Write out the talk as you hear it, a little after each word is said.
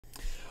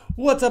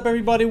What's up,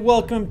 everybody?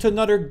 Welcome to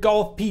another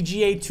Golf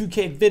PGA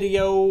 2K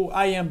video.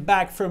 I am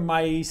back from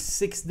my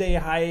 6-day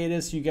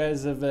hiatus. You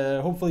guys have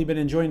hopefully been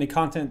enjoying the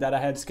content that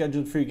I had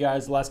scheduled for you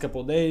guys the last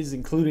couple of days,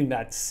 including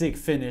that sick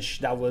finish.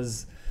 That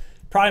was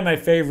probably my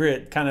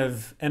favorite kind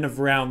of end of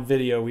round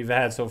video we've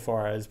had so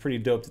far. It's pretty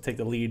dope to take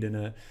the lead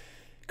in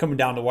coming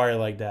down the wire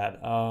like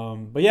that.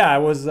 But yeah, I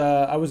was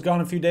gone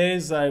a few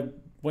days. I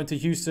went to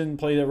Houston,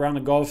 played a round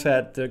of golf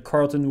at the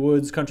Carlton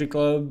Woods Country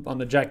Club on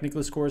the Jack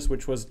Nicklaus course,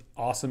 which was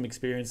awesome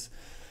experience.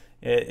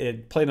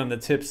 It played on the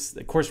tips.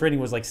 The course rating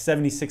was like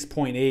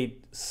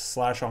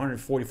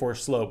 76.8/144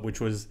 slope,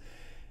 which was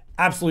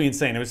absolutely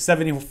insane. It was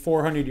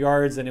 7,400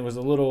 yards, and it was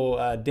a little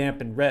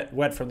damp and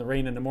wet from the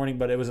rain in the morning,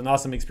 but it was an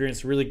awesome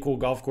experience. Really cool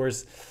golf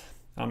course.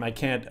 I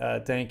can't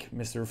thank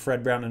Mr.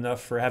 Fred Brown enough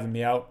for having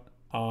me out.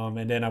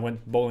 And then I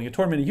went bowling a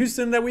tournament in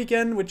Houston that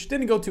weekend, which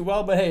didn't go too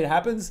well, but hey, it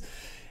happens.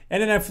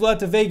 And then I flew out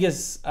to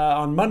Vegas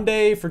on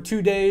Monday for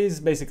 2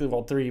 days, basically,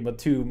 well, 3, but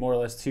 2, more or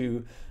less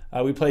 2.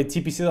 We played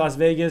TPC Las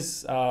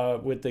Vegas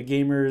with the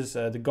gamers,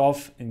 the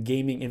golf and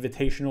gaming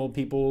invitational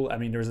people. I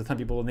mean, there was a ton of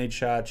people, Nate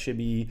Shot,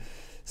 Shibby,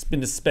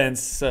 Spin to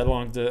Spence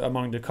among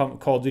the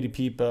Call of Duty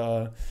peep.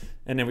 And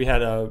then we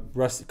had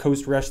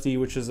Coast Rusty,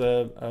 which is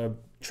a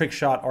trick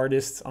shot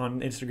artist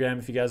on Instagram.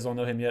 If you guys don't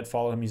know him yet,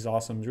 follow him. He's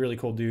awesome. He's a really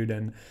cool dude.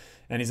 And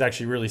he's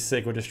actually really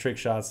sick with his trick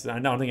shots.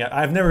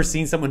 I've never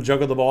seen someone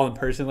juggle the ball in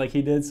person like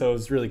he did, so it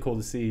was really cool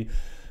to see.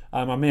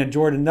 My man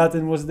Jordan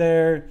Nutton was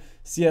there,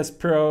 CS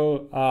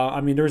Pro.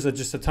 I mean, there was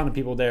just a ton of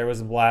people there. It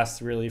was a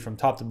blast, really, from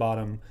top to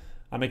bottom.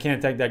 I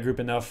can't thank that group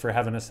enough for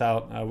having us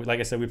out.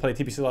 Like I said, we played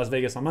TPC Las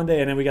Vegas on Monday,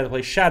 and then we got to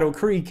play Shadow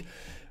Creek,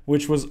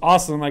 which was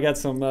awesome. I got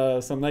some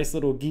nice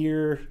little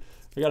gear.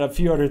 I got a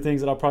few other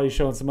things that I'll probably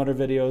show in some other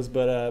videos,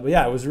 but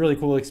yeah, it was a really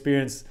cool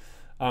experience.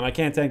 I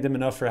can't thank them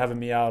enough for having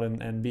me out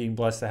and being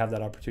blessed to have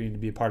that opportunity to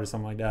be a part of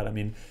something like that. I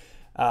mean,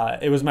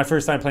 it was my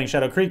first time playing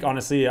Shadow Creek.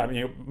 Honestly, I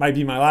mean, it might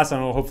be my last. I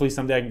don't know. Hopefully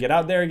someday I can get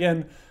out there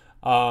again.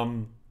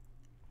 But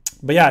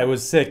yeah, it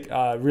was sick.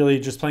 Really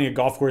just playing a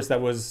golf course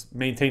that was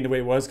maintained the way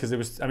it was, because it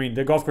was, I mean,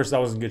 the golf course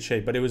that was in good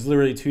shape, but it was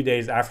literally 2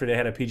 days after they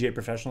had a PGA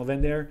professional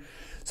event there.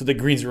 So the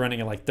greens were running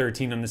at like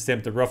 13 on the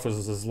stimp. The rough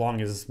was as long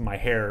as my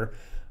hair.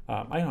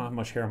 I don't have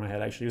much hair on my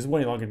head, actually. It was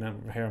way longer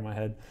than hair on my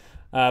head.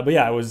 But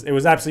yeah, it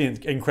was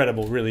absolutely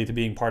incredible, really, to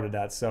being part of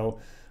that. So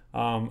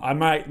I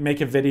might make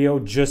a video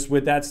just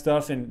with that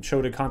stuff and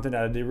show the content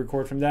that I did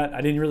record from that.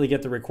 I didn't really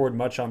get to record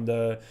much on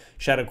the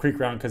Shadow Creek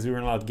round because we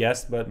weren't allowed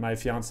guests, but my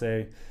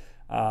fiance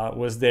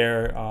was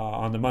there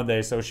on the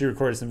Monday, so she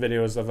recorded some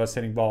videos of us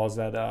hitting balls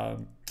at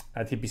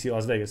TPC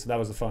Las Vegas. So that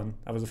was a fun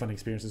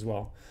experience as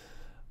well.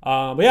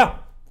 But yeah,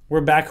 we're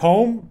back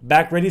home,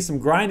 back ready some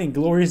grind.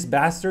 Inglorious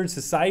Bastard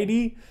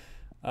Society.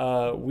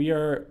 We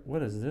are,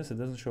 what is this? It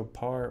doesn't show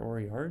par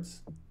or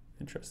yards.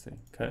 Interesting.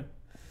 Okay.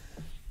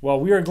 Well,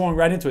 we are going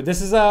right into it.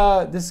 This is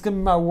gonna be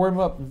my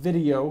warm-up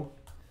video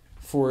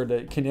for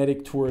the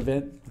Kinetic Tour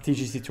event, the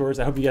TGC Tours.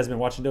 I hope you guys have been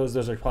watching those.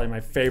 Those are probably my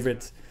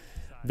favorite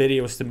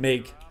videos to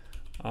make.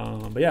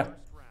 But yeah,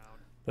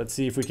 let's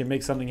see if we can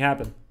make something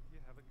happen.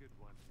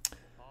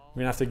 We're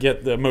gonna have to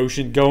get the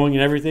motion going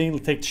and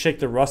everything. Shake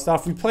the rust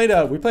off. We played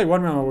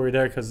one round while we were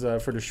there because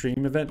for the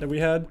stream event that we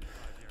had.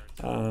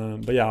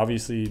 But yeah,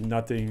 obviously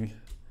nothing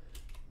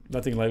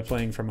like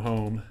playing from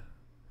home.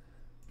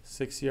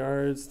 6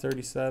 yards,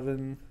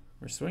 37.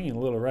 We're swinging a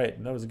little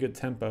right. That was a good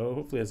tempo.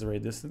 Hopefully it has the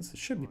right distance. It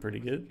should be pretty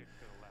good.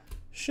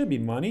 Should be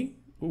money.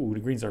 Ooh, the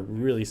greens are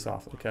really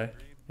soft. Okay,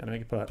 gotta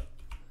make a putt.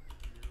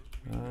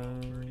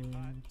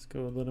 Let's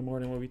go a little more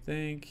than what we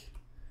think.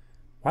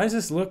 Why does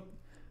this look?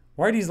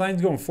 Why are these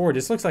lines going forward?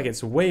 This looks like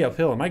it's way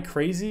uphill. Am I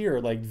crazy,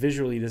 or like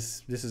visually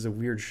this is a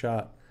weird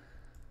shot?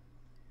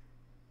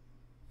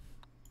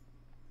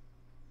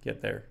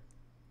 Get there.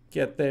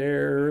 Get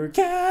there.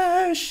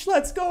 Cash!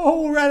 Let's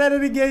go! Right out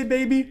of the gate,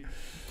 baby!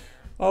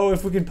 Oh,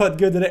 if we can putt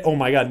good today. Oh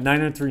my god,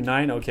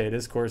 9-3-9. Okay,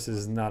 this course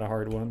is not a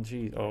hard one.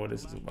 Geez. Oh,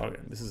 this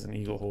is an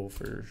eagle hole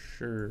for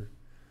sure.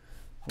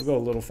 We'll go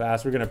a little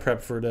fast. We're going to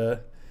prep for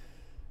the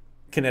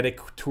Kinetic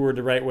Tour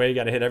the right way.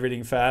 Got to hit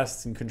everything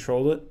fast and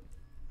control it.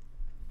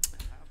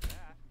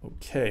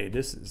 Okay,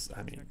 this is,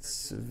 I mean,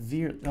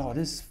 severe. Oh,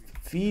 this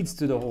feeds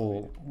to the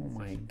hole. Oh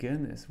my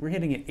goodness. We're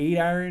hitting an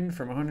 8-iron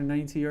from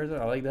 192 yards.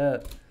 I like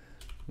that.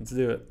 Let's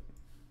do it.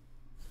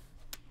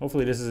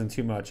 Hopefully this isn't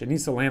too much. It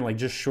needs to land like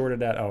just short of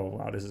that. Oh,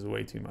 wow, this is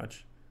way too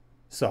much.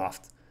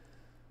 Soft.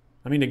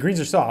 I mean, the greens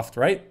are soft,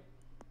 right?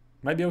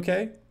 Might be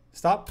okay.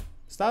 Stop.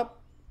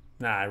 Stop.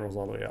 Nah, it rolls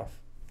all the way off.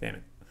 Damn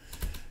it.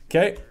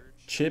 Okay.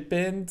 Chip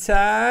in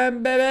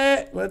time,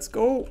 baby. Let's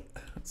go.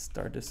 Let's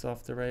start this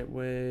off the right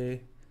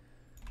way.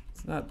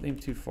 It's not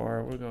aimed too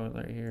far. We're going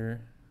right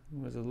here.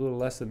 It was a little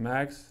less than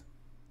max.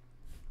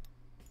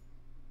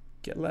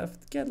 Get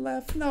left. Get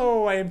left.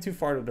 No, I am too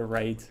far to the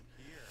right.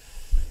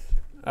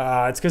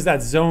 It's because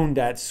that zone,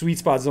 that sweet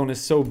spot zone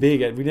is so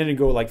big. We didn't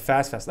go like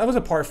fast. That was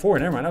a par 4.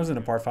 Never mind. That was in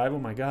a par 5. Oh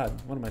my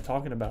god. What am I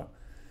talking about?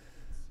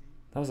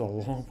 That was a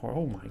long par.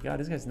 Oh my god.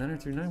 This guy's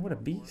 9-3-9. What a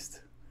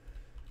beast.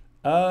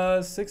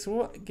 6.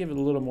 We'll give it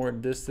a little more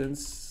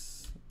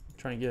distance.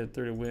 Try and get it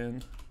through the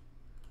wind.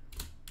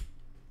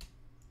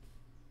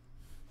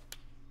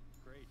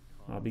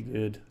 I'll be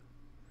good.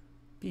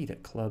 Beat a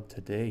club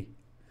today.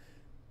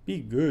 Be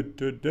good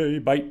today.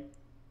 Bite.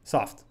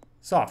 Soft.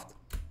 Soft.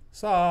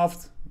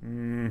 Soft.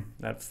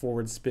 That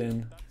forward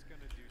spin.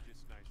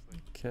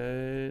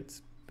 Okay,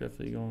 it's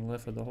definitely going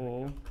left of the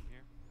hole.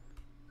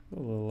 A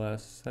little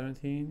less.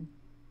 17.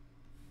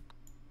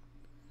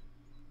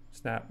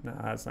 Snap.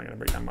 Nah, it's not going to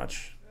break that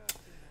much.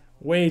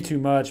 Way too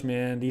much,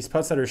 man. These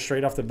putts that are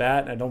straight off the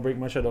bat and don't break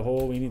much of the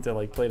hole, we need to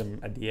like play them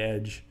at the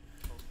edge.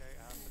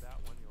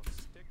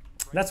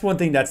 That's one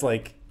thing that's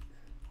like,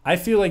 I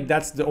feel like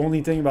that's the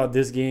only thing about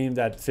this game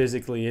that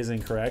physically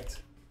isn't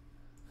correct.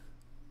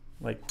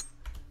 Like,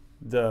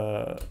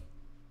 the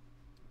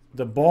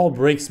ball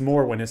breaks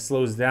more when it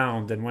slows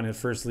down than when it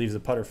first leaves the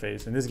putter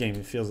face. In this game,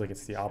 it feels like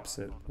it's the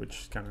opposite,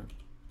 which is kind of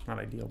not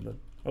ideal, but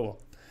oh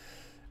well.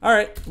 All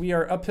right, we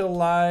are uphill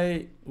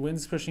lie.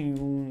 Wind's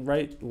pushing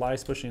right,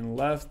 lie's pushing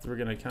left. We're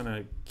going to kind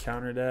of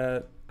counter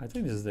that. I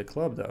think this is the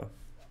club, though.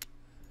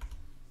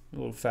 A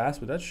little fast,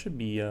 but that should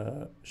be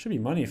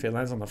money if it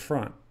lands on the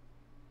front.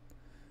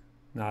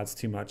 Nah, it's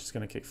too much. It's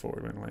going to kick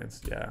forward when it lands.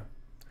 Yeah.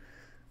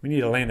 We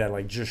need to land that,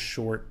 like, just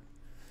short.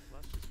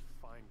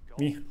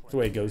 Me, that's the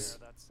way it goes.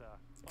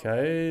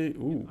 Okay.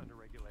 Ooh.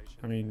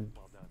 I mean,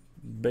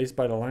 based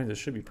by the lines, it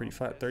should be pretty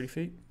flat. 30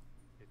 feet?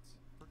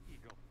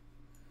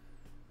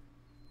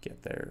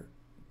 Get there.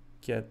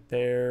 Get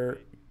there.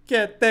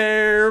 Get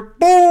there.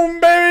 Boom,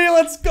 baby.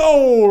 Let's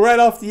go. Right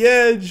off the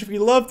edge. We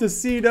love to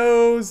see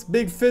those.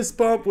 Big fist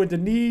bump with the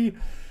knee.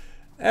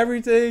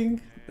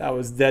 Everything. That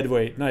was dead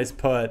weight. Nice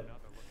putt.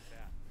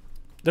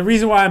 The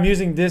reason why I'm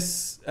using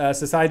this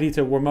society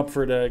to warm up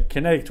for the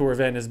Kinetic Tour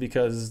event is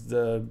because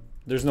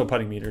there's no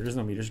putting meter. There's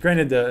no meters.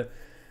 Granted, the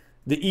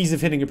ease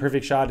of hitting a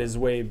perfect shot is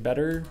way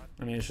better.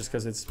 I mean, it's just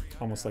because it's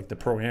almost like the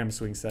Pro-Am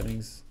swing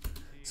settings.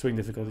 Swing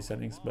difficulty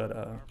settings. But,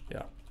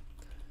 yeah.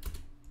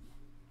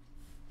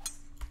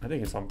 I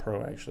think it's on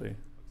Pro, actually.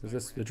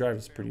 Because the drive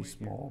is pretty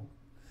small.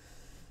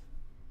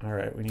 All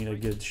right, we need a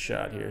good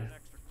shot here.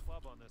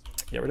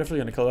 Yeah, we're definitely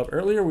going to club up.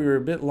 Earlier, we were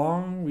a bit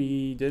long.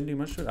 We didn't do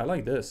much to it. I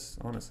like this,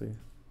 honestly.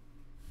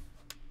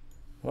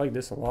 I like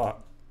this a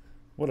lot.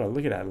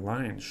 Look at that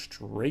line.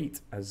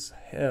 Straight as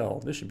hell.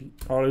 This should be...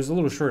 Oh, it was a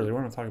little short. What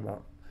am I talking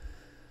about?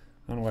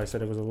 I don't know why I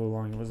said it was a little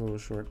long. It was a little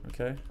short.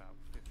 Okay.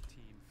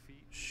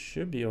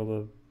 Should be able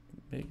to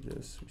make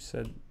this. We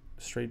said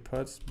straight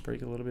putts.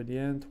 Break a little bit at the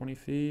end. 20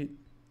 feet.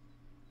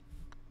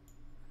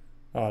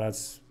 Oh,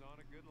 that's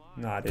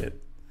not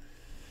it.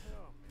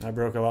 I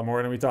broke a lot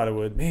more than we thought it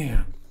would.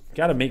 Man,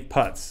 gotta make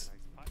putts.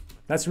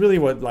 That's really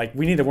what, like,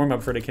 we need to warm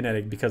up for the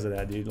Kinetic because of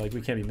that, dude. Like,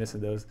 we can't be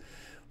missing those.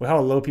 With how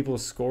low people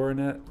score in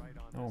that.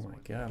 Oh my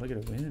god, look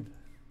at the wind.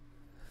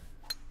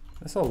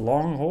 That's a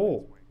long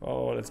hole.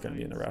 Oh, that's gonna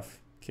be in the rough.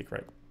 Kick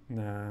right.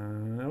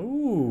 Nah.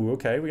 Ooh,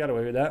 okay, we got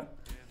away with that.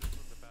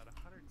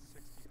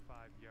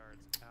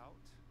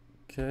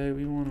 Okay,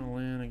 we want to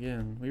land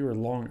again. We were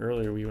long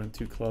earlier. We went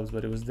 2 clubs,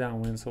 but it was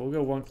downwind. So we'll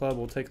go 1 club.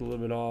 We'll take a little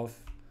bit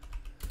off.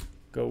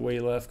 Go way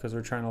left because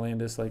we're trying to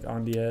land this like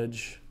on the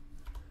edge.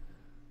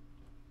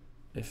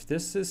 If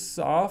this is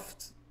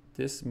soft,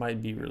 this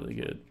might be really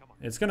good.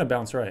 It's going to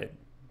bounce right.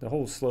 The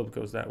whole slope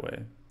goes that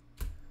way.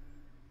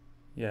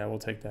 Yeah, we'll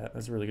take that.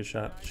 That's a really good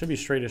shot. Should be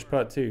straightish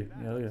putt too.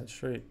 Yeah, look at that,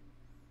 straight.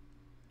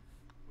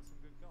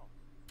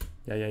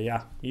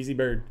 Yeah. Easy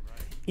bird.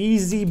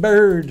 Easy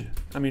bird.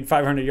 I mean,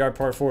 500-yard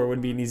par 4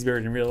 wouldn't be an easy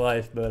bird in real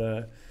life,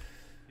 but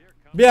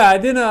yeah, I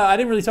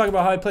didn't really talk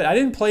about how I played. I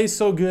didn't play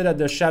so good at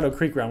the Shadow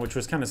Creek round, which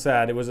was kind of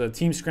sad. It was a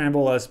team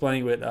scramble. I was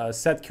playing with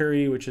Seth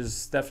Curry, which is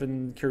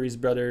Stephen Curry's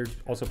brother,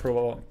 also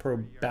pro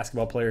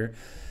basketball player.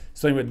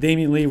 Playing with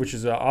Damian Lee, which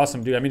is an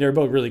awesome dude. I mean, they're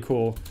both really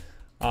cool.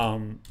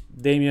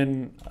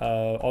 Damian,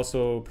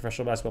 also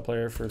professional basketball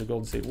player for the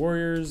Golden State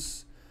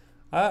Warriors.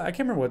 I can't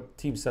remember what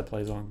team Seth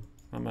plays on.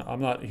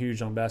 I'm not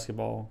huge on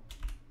basketball.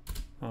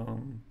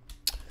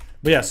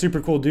 But yeah,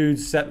 super cool dude.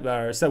 Seth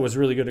was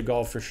really good at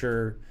golf for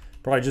sure.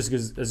 Probably just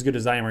as good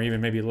as I am, or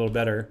even maybe a little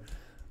better.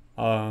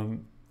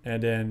 And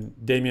then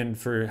Damian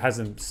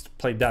hasn't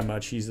played that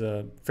much. He's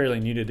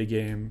fairly new to the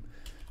game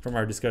from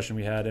our discussion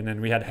we had. And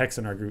then we had Hex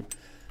in our group.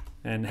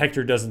 And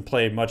Hector doesn't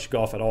play much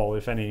golf at all,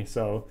 if any.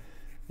 So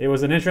it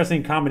was an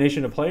interesting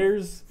combination of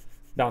players.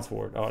 Bounce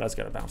forward. Oh, that's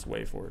got to bounce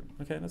way forward.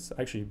 Okay, that's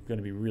actually going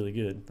to be really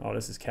good. Oh,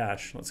 this is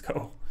cash. Let's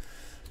go.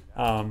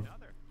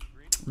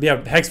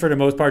 Yeah, Hex for the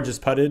most part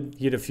just putted.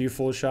 He had a few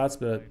full shots,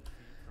 but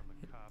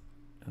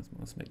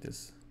let's make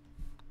this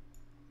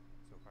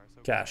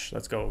cash.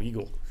 Let's go,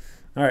 eagle.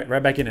 All right,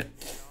 right back in it.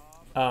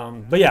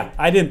 But yeah,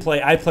 I didn't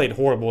play. I played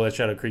horrible at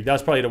Shadow Creek. That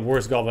was probably the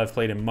worst golf I've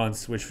played in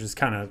months, which was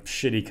kind of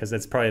shitty because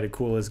that's probably the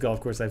coolest golf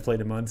course I've played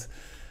in months.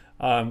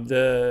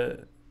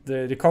 The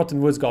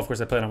Carlton Woods golf course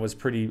I played on was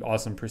pretty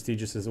awesome,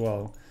 prestigious as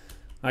well.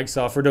 I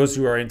saw, for those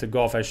who are into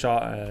golf, I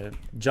shot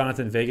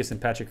Jonathan Vegas and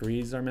Patrick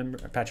Reed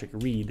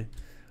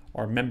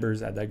are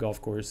members at that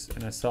golf course,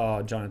 and I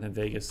saw Jonathan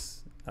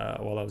Vegas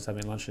while I was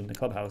having lunch in the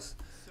clubhouse,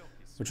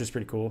 which was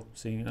pretty cool,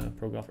 seeing a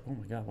pro golfer. Oh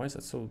my god, why is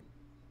that so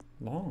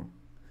long?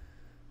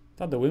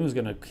 Thought the wind was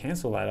going to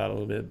cancel that out a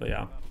little bit, but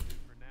yeah.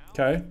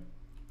 Okay.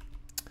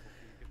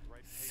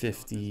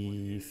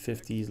 50.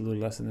 50 is a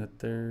little less than a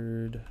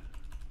third.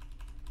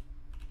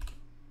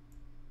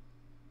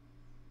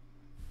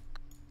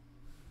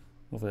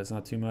 Hopefully that's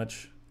not too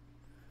much.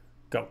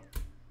 Go.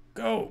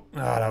 Go. Oh,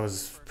 that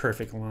was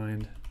perfect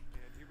lined.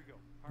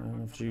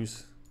 Enough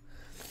juice.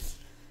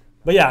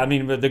 But yeah, I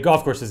mean, the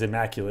golf course is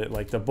immaculate.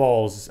 Like the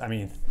balls, I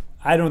mean,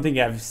 I don't think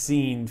I've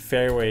seen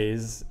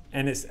fairways.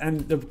 And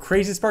the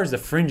craziest part is the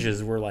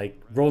fringes were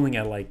like rolling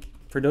at like,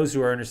 for those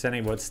who are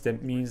understanding what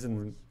stimp means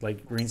and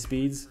like green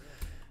speeds,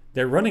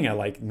 they're running at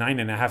like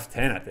 9.5,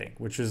 10, I think,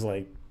 which is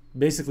like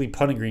basically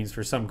putting greens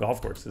for some golf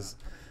courses.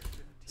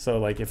 So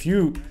like if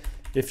you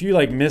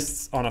like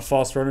missed on a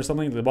false run or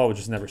something, the ball would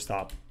just never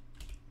stop.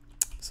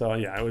 So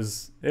yeah, it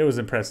was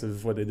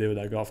impressive what they did with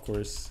that golf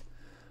course.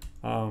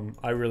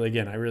 I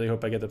really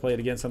hope I get to play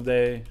it again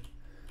someday.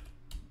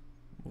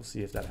 We'll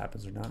see if that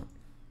happens or not.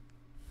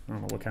 I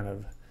don't know what kind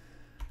of,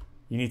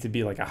 you need to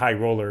be like a high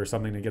roller or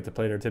something to get to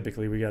play there.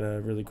 Typically, we got a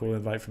really cool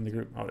invite from the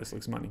group. Oh, this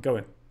looks money. Go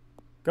in.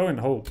 Go in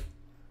the hole.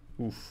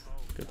 Oof.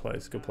 Good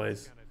place. Good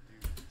place.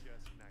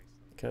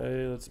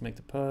 Okay, let's make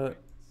the putt.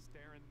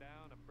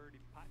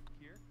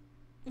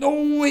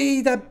 No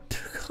way,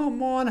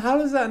 come on, how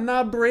does that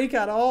not break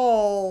at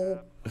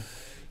all?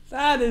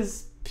 That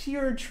is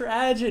pure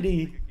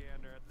tragedy.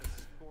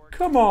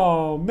 Come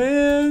on,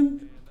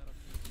 man.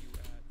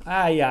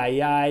 Ay,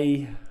 ay,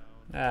 ay.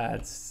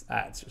 That's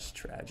just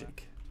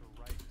tragic.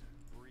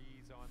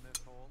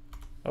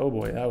 Oh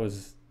boy, that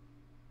was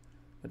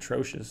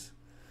atrocious.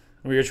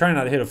 We were trying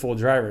not to hit a full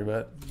driver,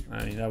 but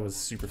I mean, that was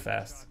super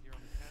fast.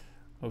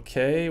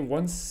 Okay,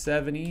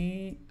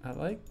 170.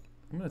 I'm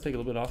gonna take a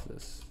little bit off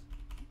this.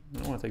 I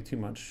don't want to take too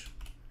much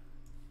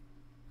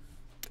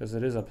because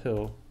it is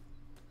uphill.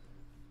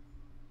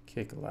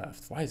 Kick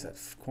left. Why is that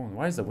going?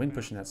 Why is the wind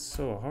pushing that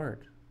so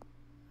hard?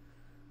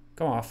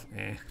 Come off.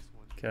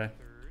 Okay.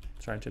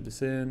 Try and chip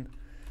this in.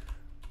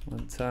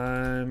 One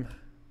time.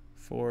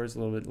 4 is a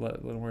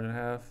little more than a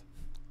half.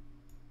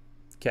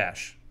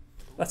 Cash.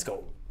 Let's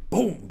go.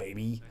 Boom,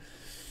 baby.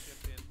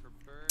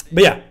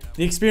 But yeah,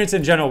 the experience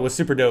in general was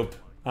super dope.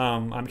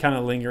 I'm kind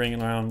of lingering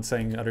around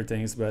saying other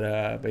things,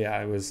 but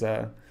yeah, it was.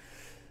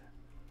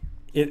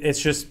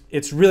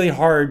 It's really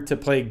hard to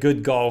play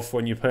good golf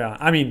when you play on.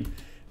 I mean,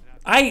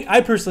 I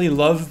personally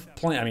love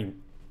playing. I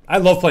mean, I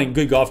love playing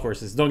good golf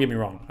courses. Don't get me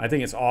wrong. I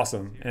think it's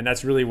awesome, and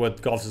that's really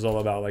what golf is all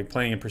about, like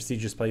playing in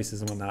prestigious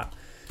places and whatnot.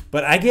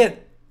 But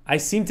I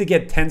seem to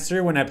get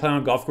tenser when I play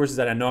on golf courses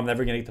that I know I'm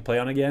never going to get to play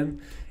on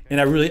again,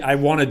 and I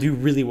want to do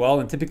really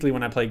well. And typically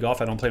when I play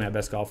golf, I don't play my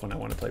best golf when I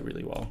want to play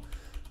really well.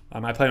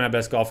 I play my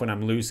best golf when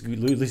I'm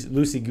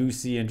loosey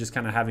goosey and just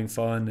kind of having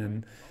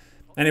fun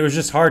and it was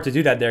just hard to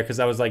do that there because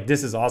I was like,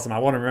 this is awesome. I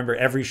want to remember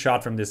every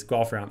shot from this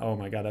golf round. Oh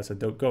my God, that's a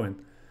dope. Go in.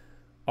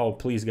 Oh,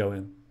 please go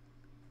in.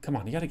 Come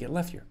on, you got to get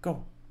left here.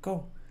 Go,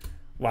 go.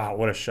 Wow,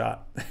 what a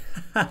shot.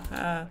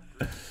 Let's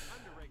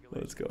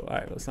go. All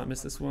right, let's not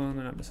miss this one.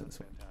 I'm not missing this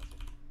one.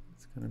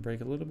 It's going to break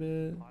a little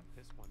bit.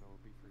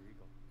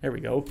 There we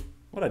go.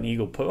 What an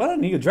eagle put. What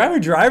an eagle.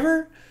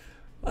 Driver.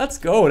 Let's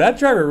go. That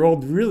driver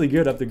rolled really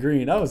good up the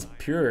green. That was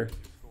pure.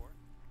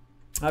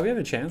 We have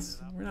a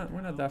chance. We're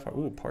not that far.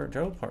 Ooh, part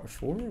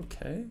 4.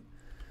 Okay.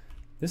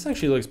 This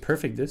actually looks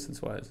perfect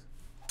distance-wise.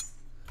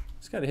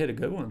 Just got to hit a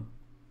good one.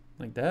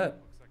 Like that.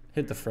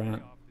 Hit the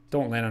front.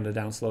 Don't land on the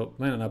downslope.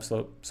 Land on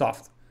upslope.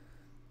 Soft.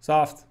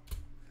 Soft.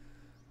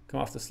 Come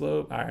off the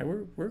slope. All right,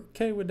 we're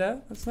okay with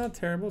that. That's not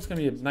terrible. It's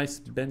going to be a nice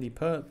bendy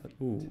putt. But,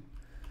 ooh.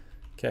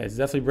 Okay, it's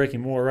definitely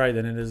breaking more right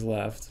than it is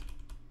left.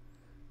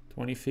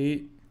 20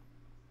 feet.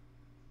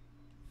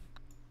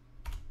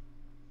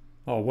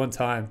 Oh, one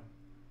time.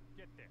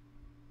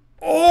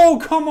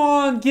 Oh, come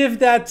on. Give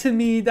that to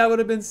me. That would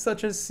have been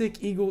such a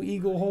sick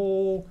eagle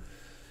hole.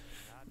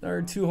 There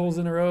are 2 holes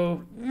in a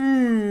row.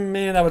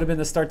 Man, that would have been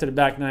the start to the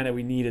back 9 that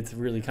we needed to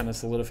really kind of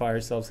solidify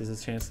ourselves as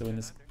a chance to win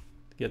this,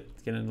 get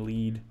in the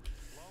lead.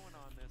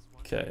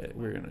 Okay,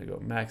 we're going to go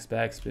max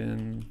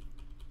backspin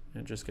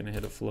and just going to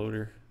hit a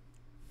floater.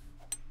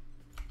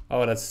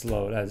 Oh, that's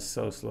slow. That is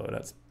so slow.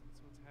 That's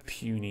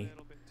puny.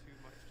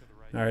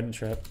 All right, in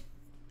trap.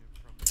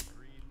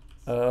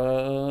 This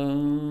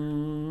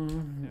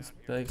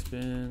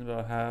backspin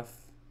about half.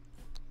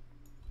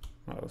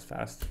 Oh, it was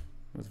fast.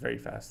 It was very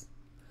fast.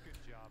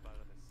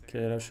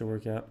 Okay, that should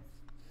work out.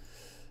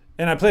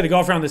 And I played a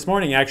golf round this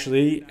morning,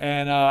 actually,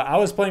 and I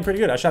was playing pretty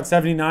good. I shot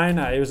 79.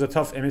 It was a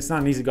tough, I mean, it's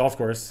not an easy golf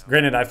course.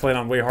 Granted, I've played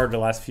on way harder the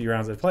last few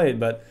rounds I've played,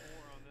 but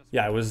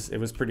yeah, it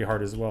was pretty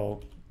hard as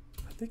well.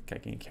 I think I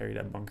can carry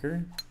that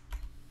bunker.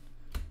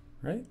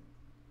 Right?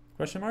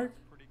 Question mark?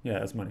 Yeah,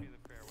 that's money.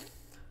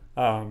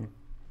 But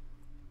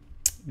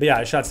yeah,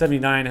 I shot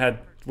 79,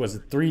 was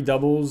it 3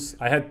 doubles?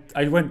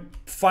 I went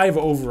 5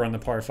 over on the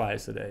par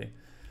 5s today.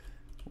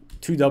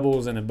 2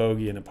 doubles and a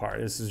bogey and a par.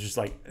 This is just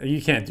like,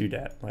 you can't do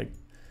that. Like,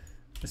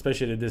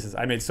 especially at a distance.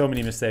 I made so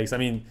many mistakes. I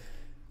mean,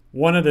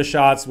 one of the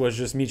shots was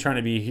just me trying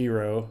to be a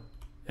hero,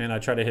 and I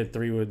tried to hit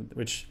 3 wood,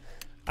 which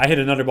I hit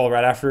another ball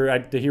right after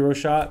the hero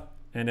shot,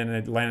 and then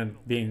it landed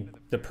being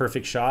the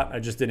perfect shot. I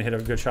just didn't hit a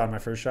good shot on my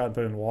first shot and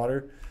put it in the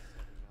water.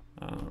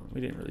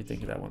 We didn't really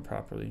think of that one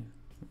properly.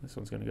 This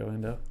one's gonna go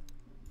in though.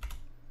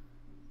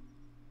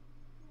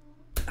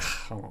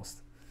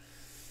 Almost.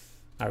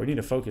 All right, we need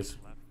to focus.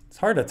 It's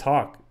hard to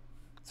talk.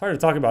 It's hard to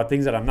talk about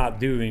things that I'm not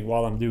doing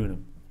while I'm doing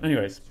them.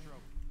 Anyways.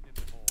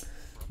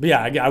 But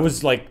yeah, I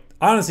was like,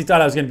 honestly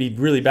thought I was going to be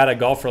really bad at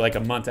golf for like a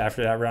month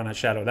after that round at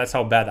Shadow. That's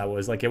how bad that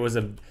was. Like it was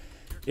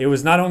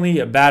not only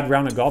a bad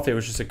round of golf, it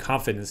was just a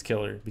confidence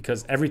killer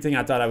because everything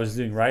I thought I was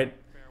doing right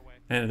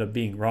ended up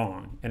being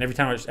wrong. And every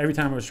time I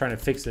was trying to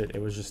fix it,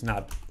 it was just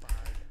not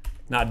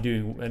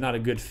a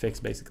good fix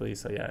basically.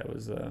 So yeah,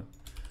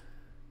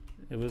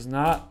 it was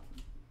not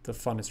the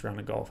funnest round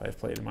of golf I've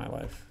played in my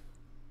life.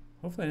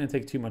 Hopefully I didn't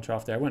take too much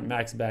off there. I went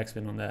max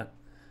backspin on that.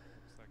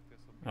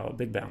 Oh,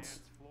 big bounce.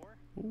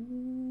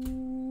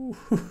 Ooh,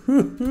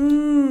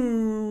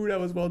 that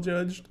was well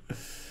judged.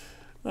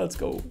 Let's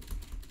go.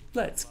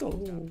 Let's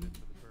go.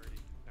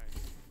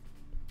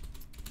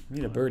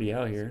 Need a birdie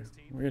out here.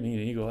 We're gonna need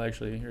an eagle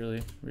actually,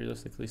 really,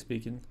 realistically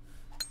speaking.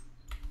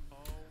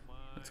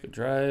 Let's go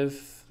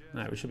drive.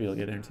 Alright, we should be able to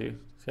get in too.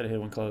 It's gotta hit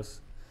one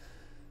close.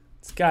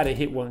 It's gotta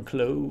hit one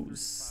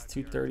close.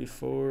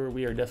 234.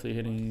 We are definitely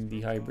hitting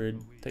the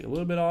hybrid. Take a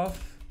little bit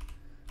off.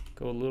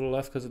 Go a little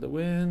left because of the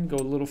wind. Go a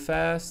little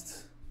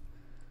fast.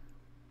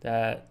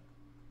 That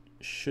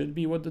should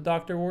be what the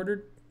doctor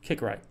ordered.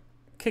 Kick right.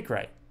 Kick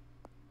right.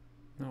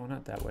 No,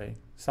 not that way.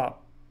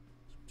 Stop.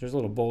 There's a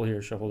little bowl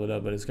here. She'll hold it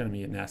up, but it's going to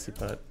be a nasty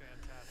putt.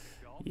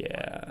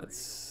 Yeah,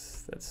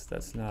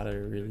 that's not a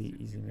really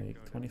easy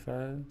make.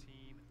 25.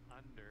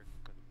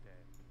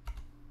 I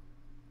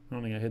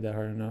don't think I hit that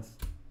hard enough.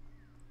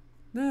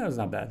 No, it was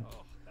not bad.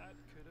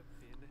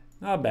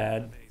 Not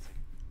bad.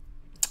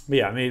 But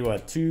yeah, I made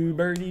what, 2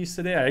 birdies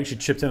today? I actually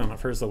chipped in on the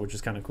first hole, which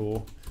is kind of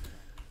cool.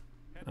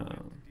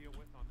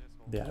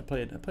 Yeah, I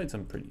played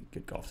some pretty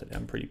good golf today.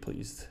 I'm pretty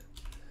pleased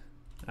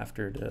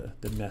after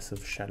the mess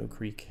of Shadow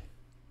Creek.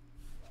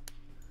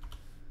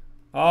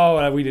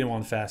 Oh, we didn't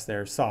want fast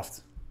there.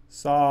 Soft.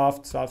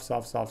 Soft, soft,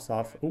 soft, soft,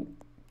 soft. Oh,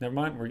 never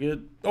mind. We're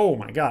good. Oh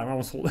my God, I'm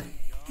almost holding.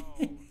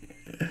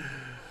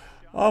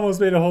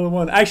 Almost made a hole in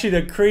one. Actually,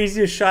 the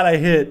craziest shot I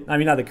hit, I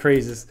mean, not the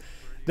craziest.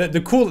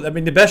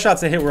 The best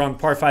shots I hit were on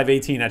par 5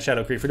 18 at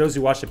Shadow Creek. For those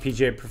who watched the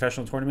PGA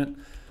professional tournament,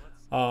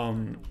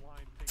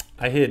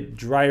 I hit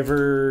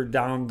driver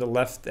down the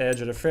left edge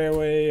of the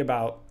fairway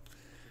about,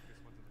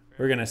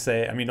 we're going to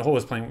say, I mean, the hole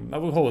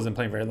wasn't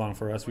playing very long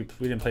for us. We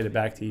didn't play the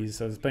back tees,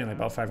 so it was playing like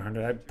about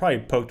 500. I probably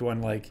poked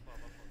one like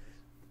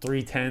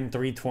 310,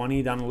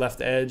 320 down the left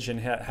edge and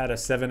had a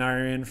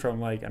 7-iron from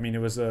like, I mean,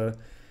 it was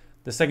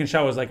the second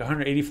shot was like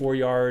 184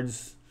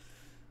 yards.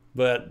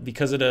 But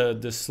because of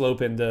the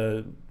slope and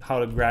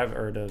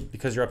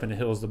because you're up in the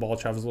hills, the ball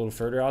travels a little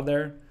further out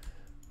there.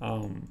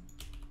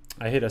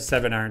 I hit a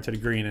 7-iron to the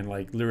green and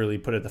like literally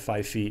put it to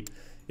 5 feet.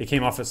 It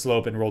came off a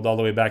slope and rolled all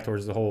the way back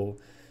towards the hole.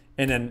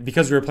 And then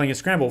because we were playing a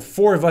scramble,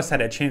 4 of us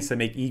had a chance to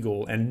make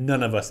eagle and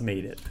none of us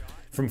made it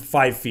from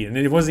 5 feet. And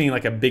it wasn't even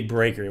like a big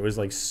breaker. It was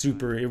like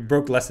super. It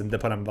broke less than the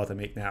putt I'm about to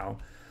make now,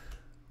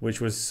 which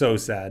was so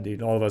sad,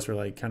 dude. All of us were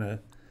like kind of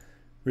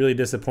really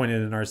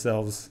disappointed in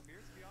ourselves.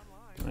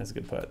 That's a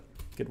good putt.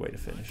 Good way to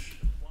finish.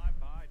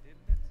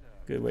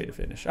 Good way to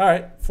finish. All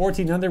right,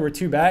 14 under. We're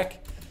 2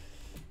 back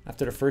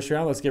after the first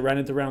round. Let's get right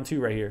into round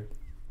 2 right here.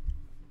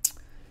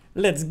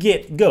 Let's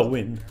get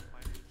going.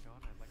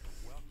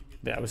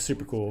 Yeah, it was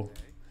super cool.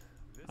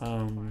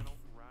 I'm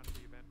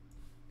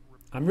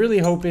really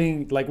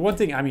hoping, like, one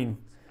thing, I mean,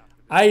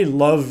 I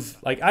love,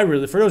 like,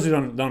 for those who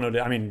don't know,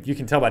 I mean, you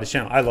can tell by the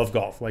channel, I love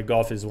golf. Like,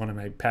 golf is one of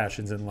my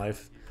passions in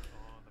life.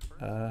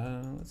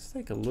 Let's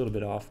take a little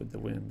bit off with the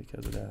wind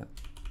because of that.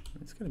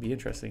 It's going to be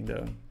interesting,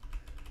 though.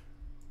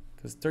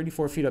 Because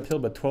 34 feet uphill,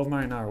 but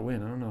 12-mile-an-hour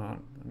wind. I don't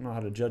know how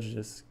to judge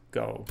this.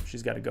 Go.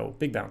 She's got to go.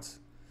 Big bounce.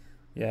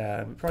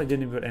 Yeah, we probably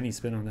didn't even put any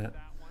spin on that.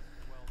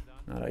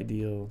 Not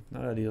ideal.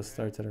 Not ideal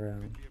start to the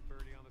round.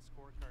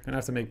 Gonna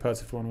have to make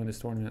putts if we want to win this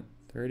tournament.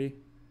 30.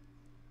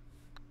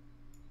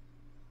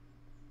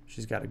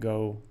 She's got to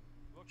go.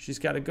 She's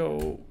got to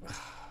go.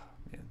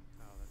 Man.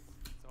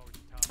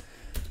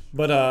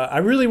 But I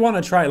really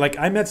want to try. Like,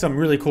 I met some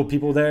really cool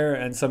people there,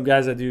 and some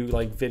guys that do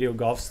like video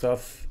golf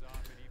stuff.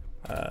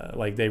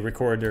 Like they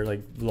record their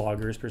like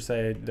vloggers per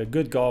se. The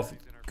Good Golf.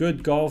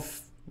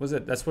 Was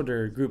it? That's what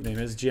their group name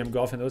is. GM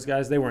Golf and those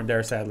guys. They weren't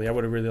there, sadly. I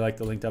would have really liked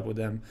to link up with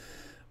them.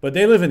 But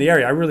they live in the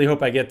area. I really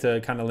hope I get to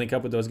kind of link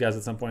up with those guys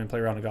at some point and play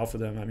around the golf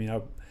with them. I mean,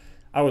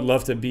 I would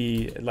love to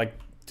be like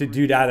to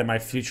do that in my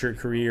future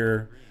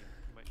career.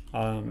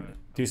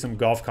 Do some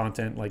golf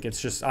content. Like,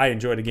 it's just, I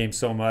enjoy the game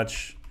so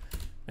much,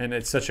 and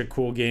it's such a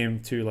cool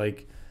game to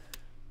like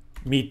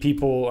meet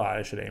people.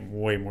 I should aim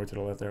way more to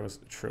the left. There was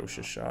an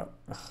atrocious shot.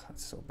 Ugh,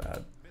 that's so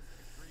bad.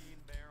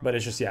 But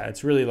it's just, yeah,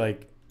 it's really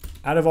like,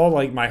 out of all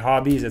like my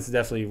hobbies, it's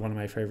definitely one of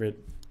my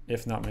favorite,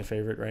 if not my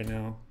favorite right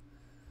now.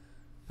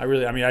 I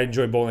mean, I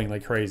enjoy bowling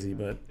like crazy,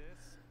 but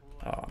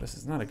oh, this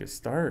is not a good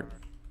start.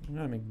 I'm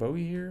gonna make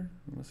bogey here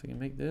unless I can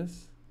make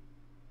this.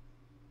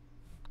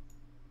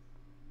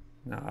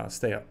 Nah,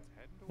 stay up.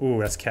 Ooh,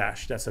 that's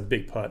cash. That's a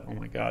big putt. Oh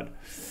my God.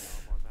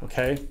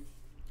 Okay.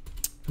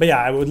 But yeah,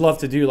 I would love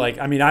to do like,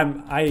 I mean,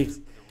 I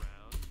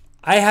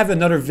have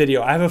another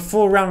video. I have a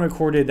full round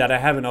recorded that I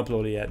haven't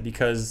uploaded yet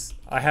because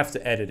I have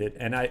to edit it.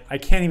 And I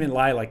can't even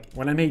lie. Like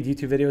when I made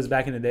YouTube videos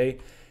back in the day,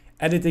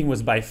 editing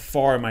was by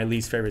far my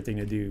least favorite thing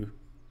to do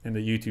in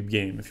the YouTube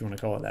game, if you want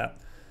to call it that.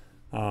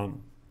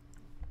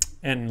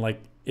 And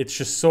like, it's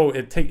just so,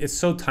 it's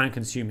so time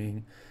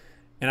consuming.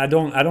 And I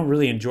don't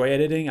really enjoy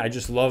editing. I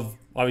just love,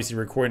 obviously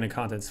recording the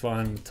content's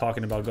fun.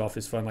 Talking about golf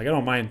is fun. Like I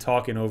don't mind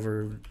talking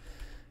over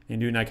and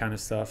doing that kind of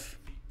stuff.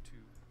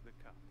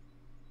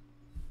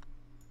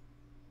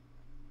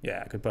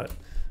 Yeah, good putt.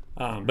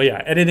 But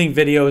yeah, editing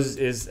videos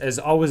has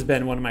always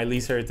been one of my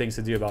least favorite things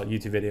to do about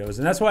YouTube videos.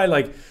 And that's why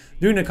like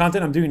doing the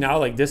content I'm doing now,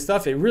 like this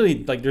stuff, it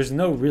really, like there's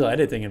no real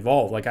editing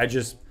involved. Like I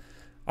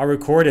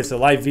record, it's a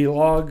live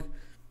vlog.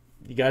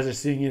 You guys are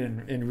seeing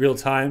it in real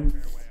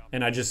time.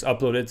 And I just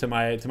upload it to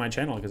my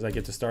channel because I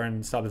get to start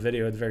and stop a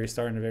video at the very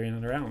start and the very end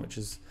of the round, which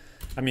is,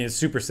 I mean, it's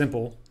super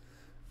simple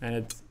and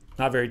it's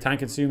not very time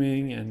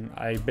consuming. And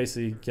I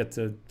basically get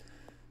to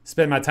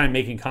spend my time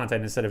making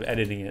content instead of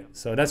editing it.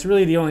 So that's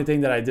really the only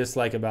thing that I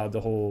dislike about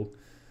the whole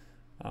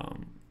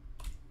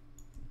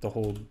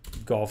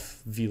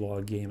golf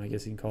vlog game, I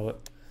guess you can call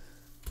it.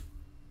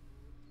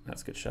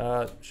 That's a good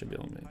shot. Should be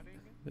able to make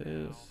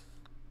this.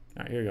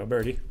 All right, here you go,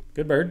 birdie.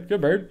 Good bird,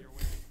 good bird.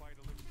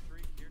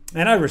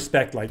 And I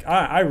respect, like,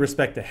 I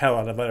respect the hell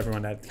out of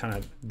everyone that kind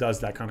of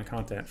does that kind of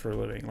content for a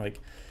living. Like,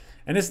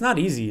 and it's not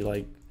easy.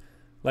 Like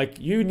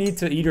you need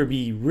to either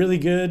be really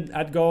good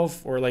at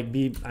golf or like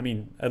be, I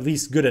mean, at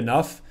least good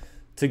enough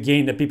to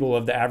gain the people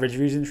of the average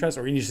views interest,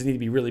 or you just need to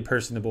be really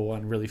personable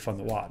and really fun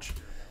to watch.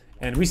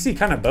 And we see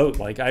kind of both.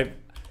 Like I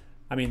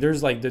mean,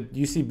 there's like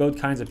you see both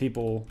kinds of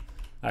people.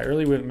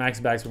 Early with max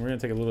backs, but we're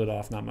gonna take a little bit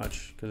off, not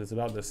much, because it's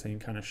about the same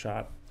kind of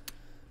shot.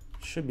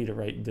 Should be the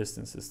right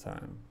distance this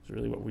time. It's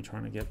really what we're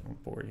trying to get on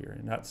board here,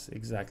 and that's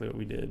exactly what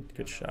we did.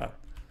 Good shot.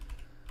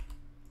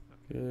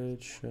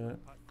 Good shot.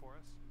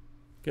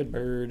 Good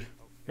bird.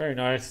 Very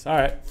nice. All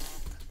right.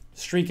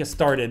 Streak has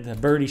started. A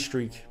birdie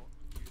streak.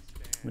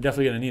 We're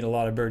definitely going to need a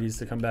lot of birdies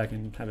to come back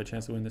and have a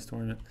chance to win this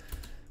tournament.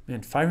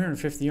 Man,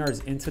 550 yards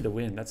into the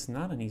wind. That's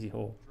not an easy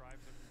hole.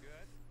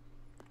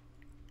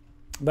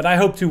 But I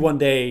hope to one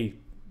day,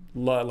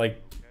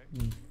 like,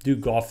 do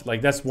golf.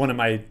 Like, that's one of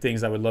my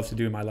things I would love to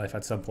do in my life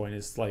at some point,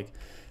 is like,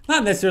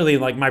 not necessarily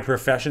like my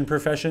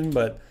profession,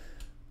 but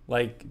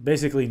like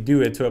basically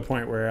do it to a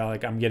point where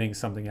like I'm getting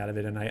something out of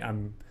it, and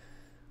I'm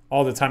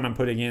all the time I'm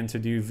putting in to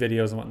do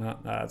videos and whatnot.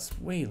 It's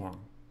way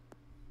long.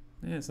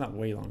 Yeah, it's not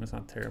way long. It's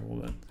not terrible,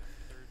 but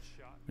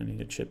I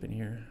need a chip in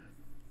here.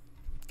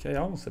 Okay,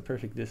 almost a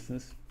perfect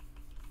distance.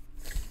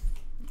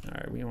 All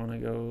right, we want to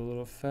go a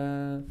little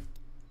fast.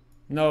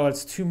 No,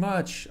 it's too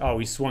much. Oh,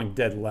 we swung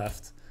dead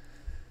left.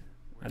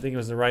 I think it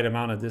was the right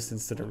amount of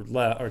distance to the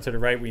left, or to the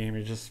right. We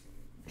just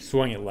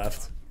swung it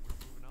left.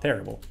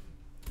 Terrible.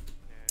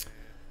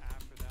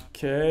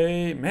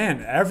 Okay,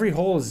 man, every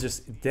hole is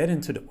just dead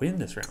into the wind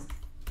this round.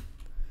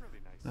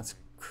 That's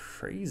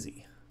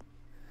crazy.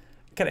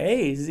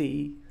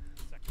 Crazy.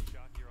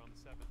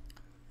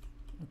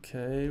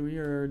 Okay, we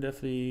are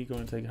definitely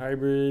going to take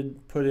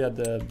hybrid. Put it at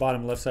the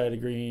bottom left side of the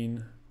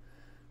green.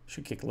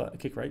 Should kick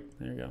right.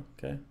 There you go.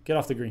 Okay, get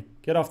off the green.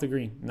 Get off the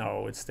green.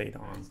 No, it stayed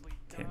on.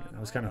 Damn it. I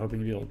was kind of hoping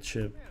to be able to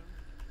chip.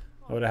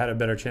 I would have had a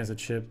better chance to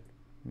chip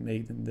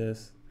make than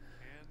this.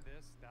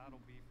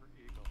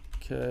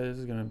 Okay, this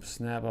is going to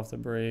snap off the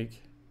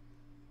break.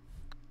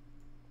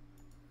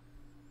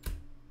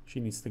 She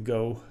needs to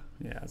go.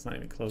 Yeah, it's not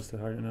even close to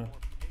hard enough.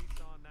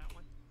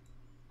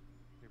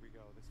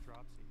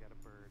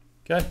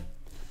 Okay.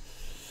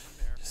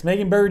 Just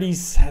making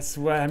birdies. That's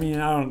what I mean.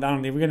 I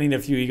don't we're gonna need a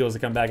few eagles to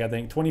come back, I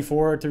think.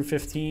 24 through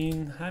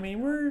 15. I mean,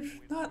 we're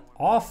not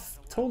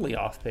totally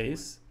off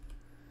pace.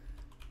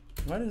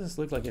 Why does this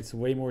look like it's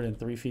way more than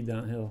 3 feet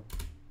downhill?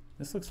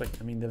 This looks like,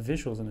 I mean, the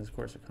visuals in this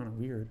course are kind of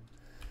weird.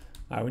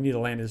 All right, we need to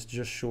land this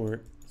just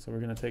short. So we're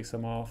gonna take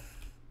some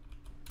off.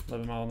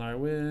 11-mile-an-hour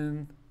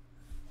wind.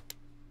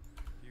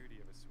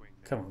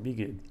 Come on, be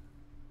good.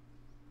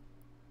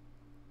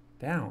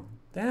 Down.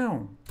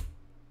 Damn.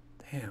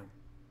 You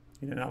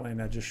did not land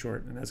that just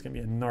short, and that's going to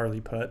be a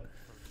gnarly putt.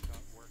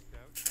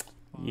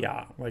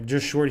 Yeah, like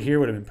just short here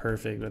would have been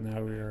perfect, but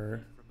now we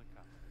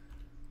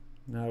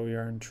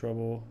are in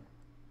trouble.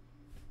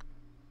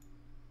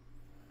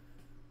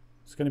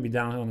 It's going to be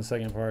downhill in the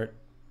second part.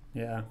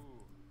 Yeah.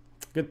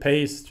 Good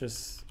pace,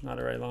 just not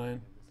the right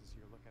line.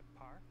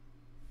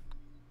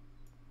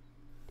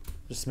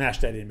 Just smash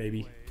that in,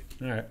 baby.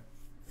 All right.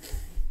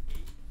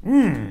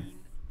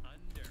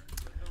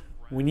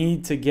 We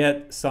need to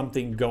get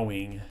something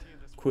going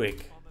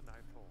quick.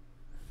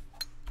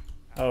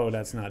 Oh,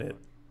 that's not it.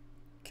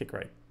 Kick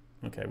right.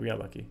 Okay, we got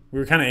lucky. We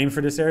were kind of aiming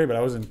for this area, but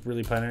I wasn't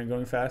really planning on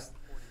going fast.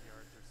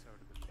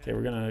 Okay,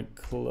 we're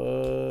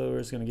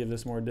just gonna give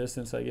this more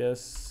distance, I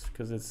guess,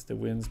 because it's the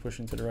wind's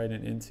pushing to the right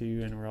and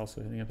into, and we're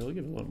also hitting uphill.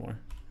 Give it a little more.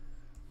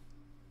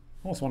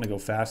 Almost want to go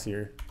fast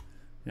here.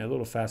 Yeah, a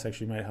little fast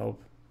actually might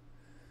help.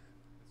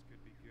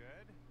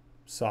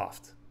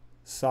 Soft.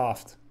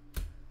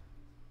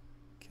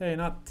 Okay,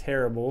 not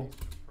terrible.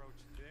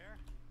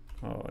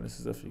 Oh, this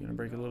is definitely gonna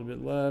break a little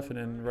bit left and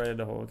then right at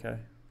the hole. Okay.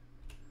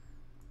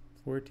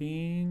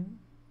 14.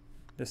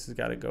 This has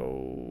got to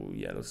go.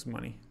 Yeah, looks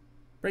money.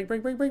 Break,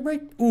 break, break, break,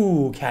 break.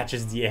 Ooh,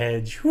 catches the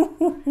edge.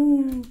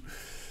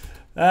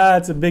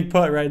 That's a big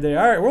putt right there.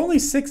 All right, we're only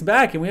 6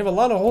 back, and we have a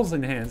lot of holes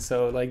in hand.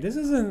 So like, this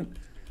isn't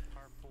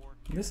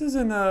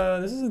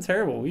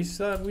terrible.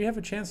 We have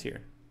a chance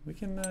here. We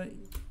can.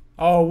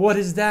 Oh, what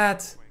is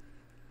that?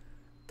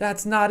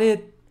 That's not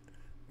it.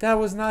 That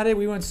was not it.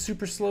 We went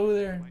super slow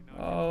there.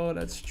 Oh,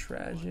 that's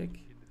tragic.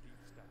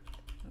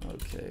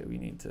 Okay,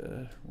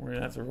 we're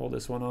gonna have to roll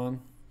this one on.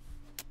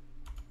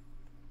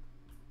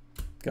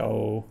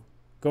 Go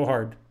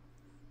hard.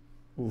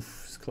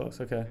 Oof, it's close.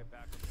 Okay.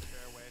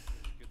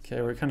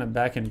 Okay, we're kind of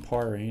back in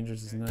par range, which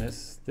is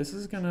nice. This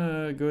is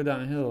gonna go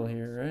downhill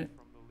here, right?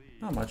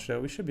 Not much though.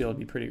 We should be able to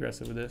be pretty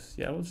aggressive with this.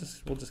 Yeah, we're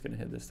just gonna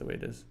hit this the way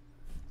it is.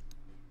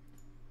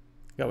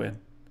 Go in.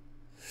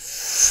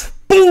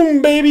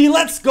 Boom, baby,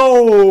 let's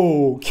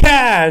go!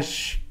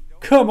 Cash!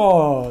 Come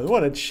on,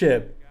 what a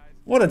chip.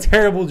 What a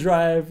terrible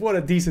drive. What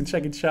a decent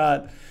second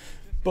shot.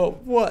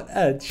 But what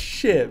a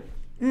chip.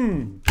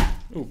 Ooh.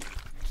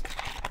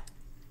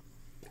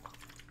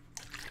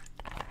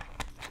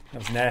 That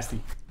was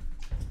nasty.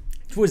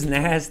 It was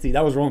nasty.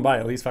 That was rolling by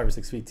at least 5 or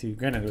 6 feet too.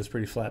 Granted, it was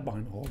pretty flat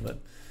behind the hole,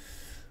 but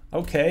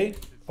okay.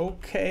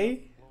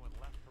 Okay.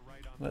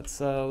 Let's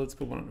go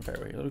one on the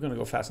fairway. We're gonna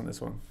go fast on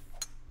this one.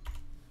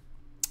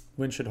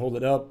 Wind should hold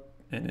it up,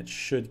 and it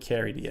should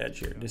carry the edge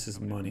here. This is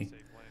money.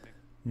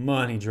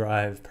 Money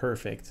drive.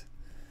 Perfect.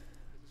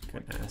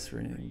 Couldn't ask for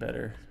anything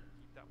better.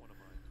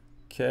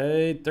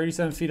 Okay,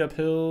 37 feet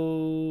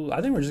uphill.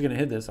 I think we're just gonna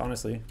hit this,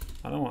 honestly.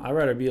 I'd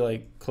rather be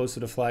like close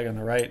to the flag on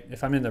the right.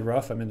 If I'm in the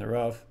rough, I'm in the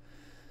rough.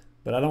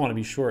 But I don't want to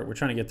be short. We're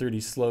trying to get through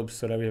these slopes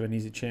so that we have an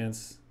easy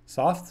chance.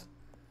 Soft.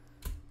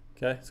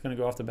 Okay, it's gonna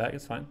go off the back.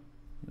 It's fine.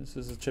 This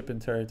is a chip-in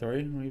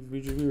territory. We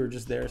were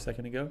just there a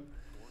second ago.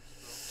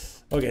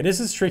 Okay, this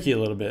is tricky a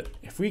little bit.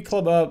 If we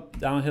club up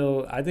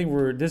downhill, I think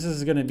we're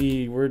just going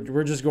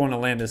to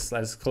land this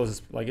as close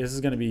as, like, this is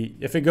going to be,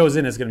 if it goes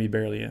in, it's going to be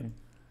barely in.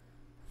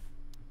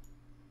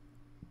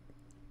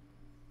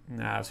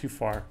 Nah, it's too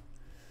far.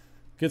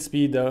 Good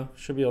speed though.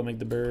 Should be able to make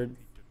the bird.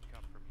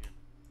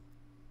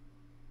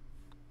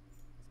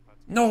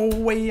 No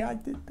way I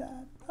did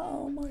that.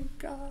 Oh my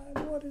God,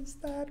 what is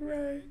that,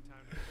 Ray?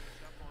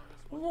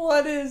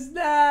 What is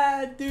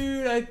that,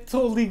 dude? I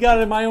totally got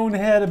in my own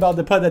head about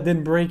the putt that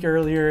didn't break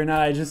earlier, and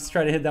I just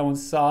tried to hit that one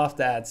soft.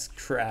 That's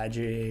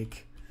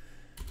tragic.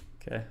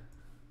 Okay.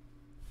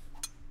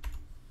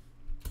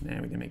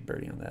 Man, we didn't make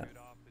birdie on that.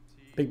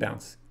 Big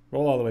bounce.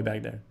 Roll all the way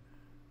back there.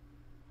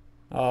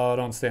 Oh,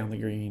 don't stay on the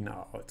green.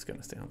 No, it's going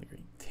to stay on the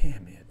green.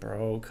 Damn it,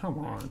 bro. Come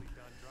on.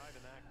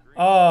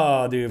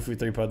 Oh, dude, if we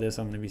 3-putt this,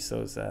 I'm going to be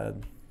so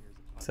sad.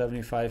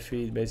 75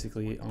 feet,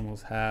 basically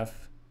almost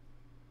half.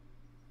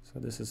 So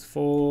this is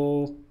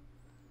full.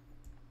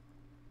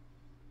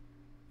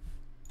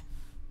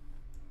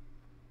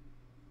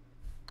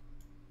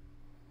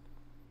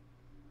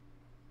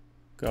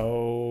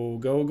 Go,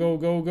 go, go,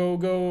 go, go,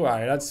 go. All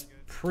right, that's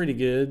pretty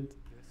good.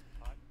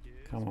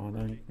 Come on,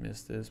 don't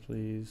miss this,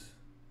 please.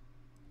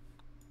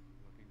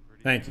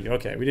 Thank you.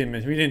 Okay, we didn't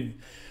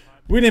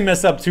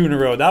mess up 2 in a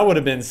row. That would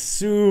have been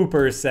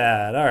super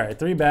sad. All right,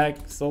 3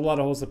 back. Still a lot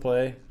of holes to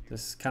play.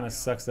 This kind of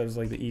sucks. That was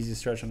like the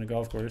easiest stretch on the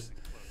golf course.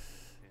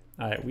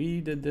 All right, we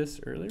did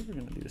this earlier. We're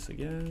gonna do this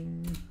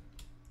again.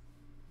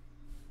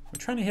 We're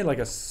trying to hit like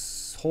a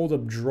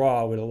hold-up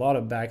draw with a lot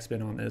of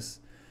backspin on this.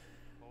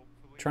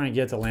 Trying to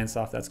get to land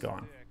soft. That's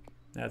gone.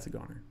 That's a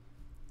goner.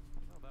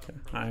 Okay.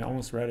 I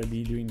almost rather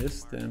be doing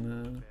this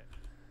than.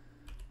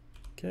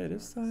 Okay,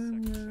 this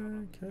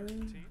time. Okay,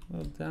 a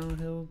little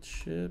downhill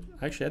chip.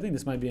 Actually, I think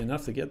this might be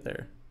enough to get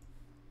there.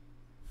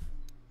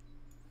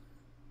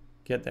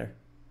 Get there.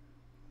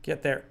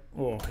 Get there.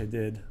 Oh, it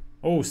did.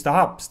 Oh,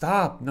 stop,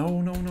 stop.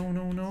 No, no, no,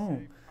 no,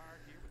 no.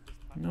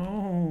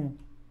 No.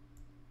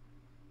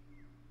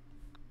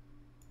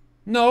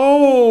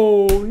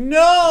 No,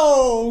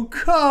 no,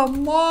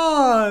 come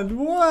on.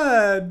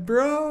 What,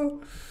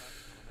 bro?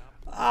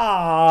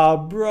 Ah,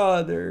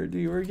 brother,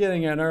 dude, we're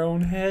getting in our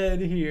own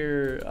head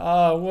here.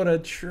 Ah, what a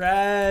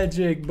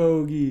tragic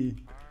bogey.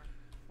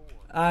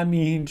 I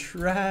mean,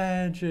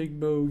 tragic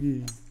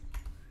bogey.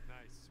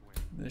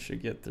 This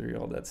should get through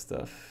all that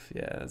stuff.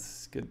 Yeah,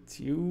 it's good.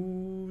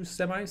 You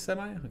semi?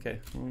 Okay,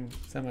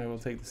 semi will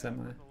take the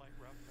semi.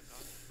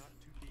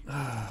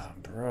 Ah,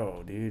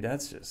 bro, dude,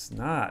 that's just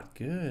not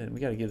good. We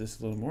got to give this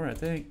a little more, I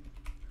think.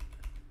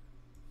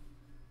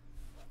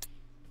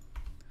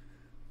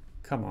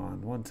 Come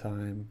on, one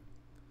time.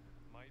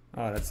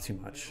 Oh, that's too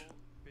much.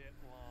 That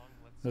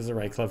was the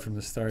right club from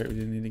the start. We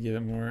didn't need to give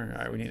it more.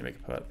 All right, we need to make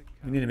a putt.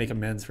 We need to make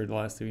amends for the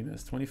last 2 we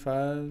missed.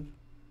 25.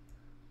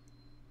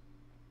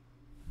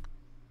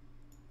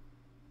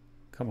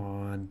 Come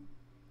on.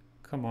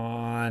 Come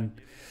on.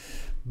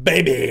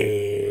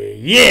 Baby!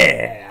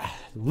 Yeah!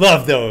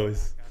 Love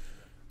those.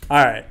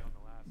 All right.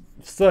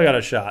 Still got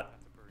a shot.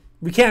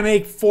 We can't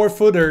make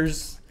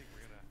 4-footers.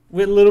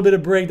 with a little bit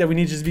of break that we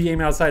need to just be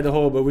aiming outside the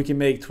hole, but we can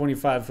make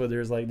 25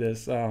 footers like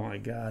this. Oh my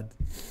God.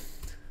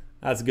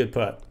 That's a good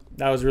putt.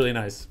 That was really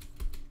nice.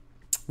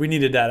 We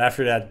needed that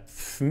after that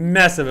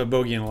mess of a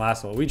bogey in the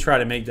last hole. We tried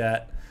to make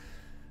that,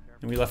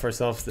 and we left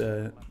ourselves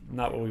to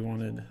not what we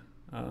wanted.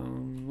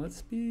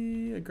 Let's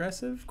be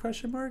aggressive,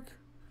 question mark?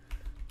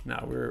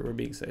 No, we're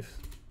being safe.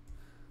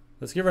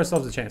 Let's give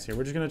ourselves a chance here.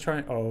 We're just going to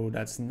try. Oh,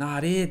 that's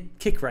not it.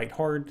 Kick right.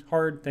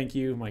 Hard. Thank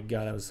you. My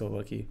God, I was so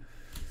lucky.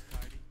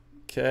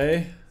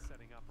 Okay.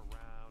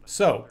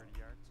 So,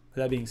 with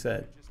that being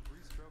said,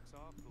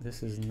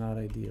 this is not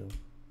ideal.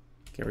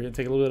 Okay, we're going to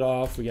take a little bit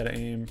off. We got to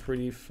aim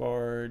pretty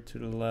far to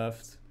the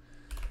left.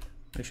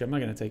 Actually, I'm not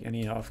going to take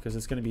any off because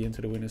it's going to be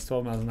into the wind. It's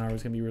 12 miles an hour.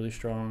 It's going to be really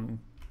strong.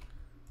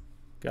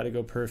 Got to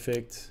go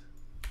perfect.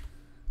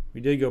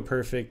 We did go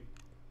perfect.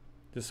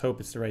 Just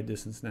hope it's the right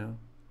distance now.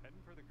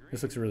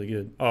 This looks really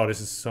good. Oh, this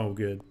is so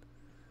good.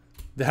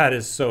 That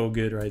is so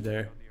good right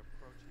there.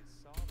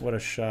 What a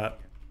shot.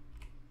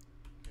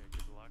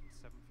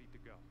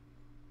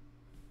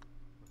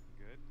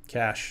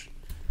 Cash.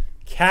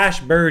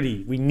 Cash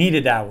birdie. We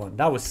needed that one.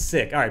 That was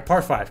sick. All right,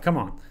 par 5. Come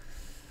on.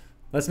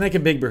 Let's make a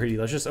big birdie.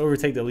 Let's just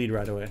overtake the lead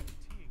right away.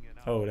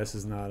 Oh, this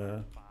is not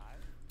a...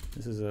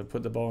 This is a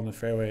put the ball in the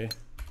fairway.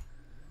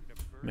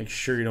 Make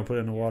sure you don't put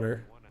it in the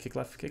water. Kick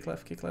left, kick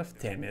left, kick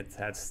left. Damn it.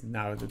 That's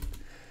now...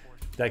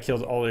 That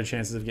killed all their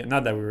chances of getting...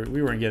 Not that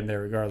we weren't getting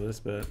there regardless,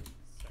 but...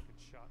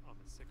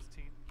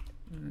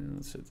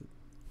 Let's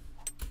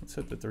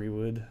hit the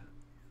 3-wood.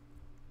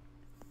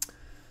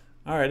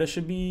 All right, that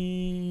should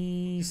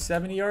be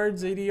 70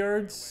 yards, 80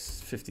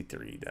 yards,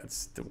 53.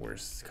 That's the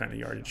worst kind of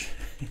yardage.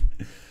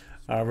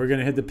 We're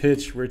gonna hit the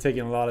pitch. We're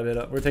taking a lot of it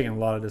up. We're taking a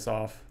lot of this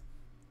off.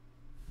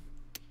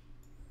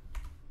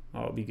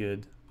 Oh, be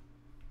good.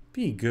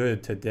 Be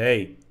good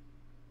today.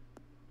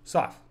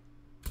 Soft.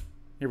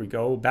 Here we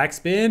go.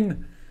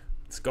 Backspin.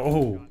 Let's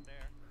go.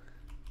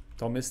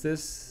 Don't miss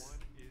this.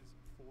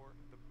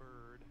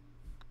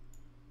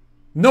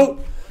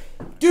 Nope.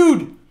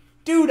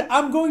 Dude,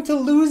 I'm going to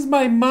lose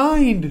my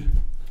mind.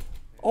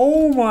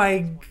 Oh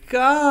my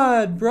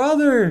God,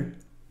 brother.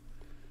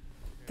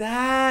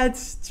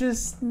 That's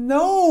just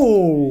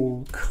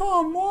no.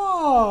 Come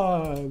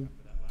on.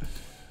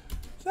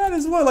 That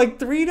is what, like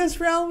 3 this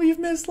round we've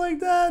missed like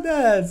that?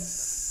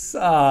 That's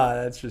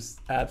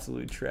just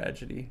absolute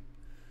tragedy.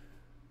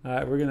 All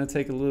right, we're going to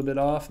take a little bit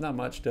off. Not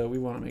much, though. We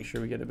want to make sure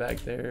we get it back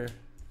there.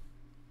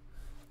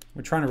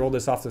 We're trying to roll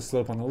this off the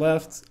slope on the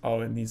left.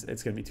 Oh, it's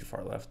going to be too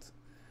far left.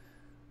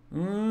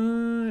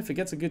 If it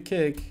gets a good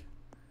kick.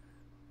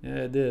 Yeah,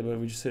 it did, but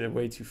we just hit it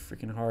way too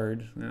freaking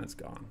hard. Now it's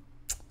gone.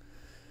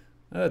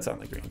 That's on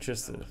the green,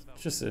 just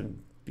to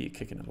be a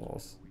kick in the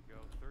balls.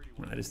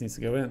 It just needs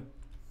to go in.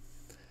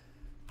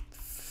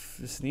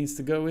 Just needs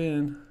to go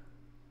in.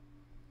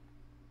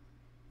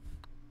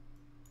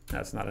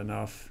 That's not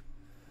enough.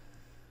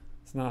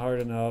 It's not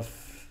hard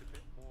enough.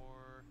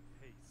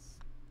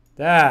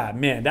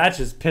 Man, that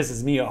just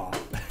pisses me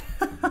off.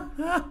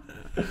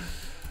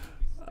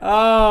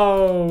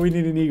 Oh, we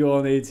need an eagle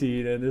on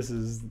 18, and this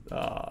is,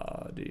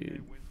 oh,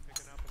 dude.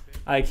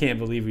 I can't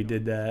believe we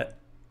did that.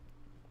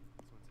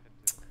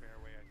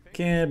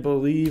 Can't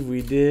believe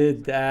we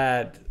did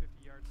that.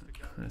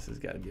 This has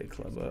got to be a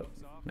club up.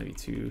 Maybe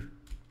 2.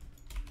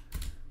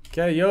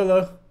 Okay,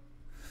 YOLO.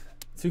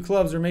 2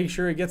 clubs or make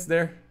sure it gets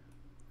there.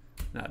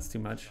 No, it's too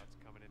much.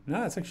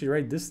 No, it's actually the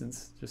right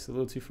distance. Just a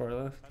little too far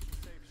left.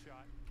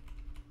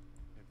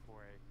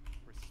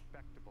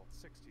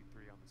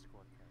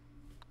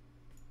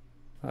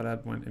 Oh,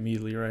 that went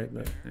immediately right,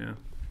 but yeah.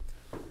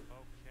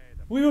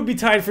 We would be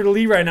tied for the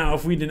lead right now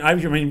if we didn't. I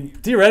mean,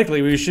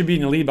 theoretically, we should be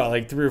in the lead by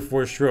like 3 or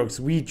 4 strokes.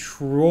 We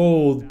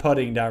trolled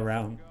putting that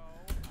round.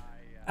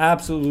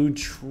 Absolute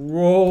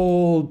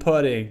trolled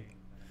putting.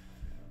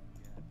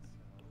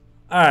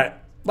 All right.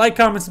 Like,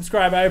 comment,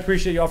 subscribe. I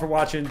appreciate y'all for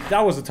watching.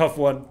 That was a tough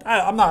one.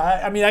 I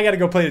got to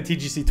go play the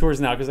TGC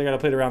Tours now because I got to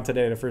play the round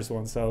today, the first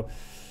one. So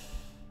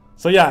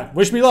yeah,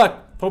 wish me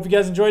luck. Hope you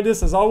guys enjoyed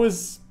this. As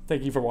always,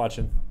 thank you for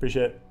watching.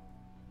 Appreciate it.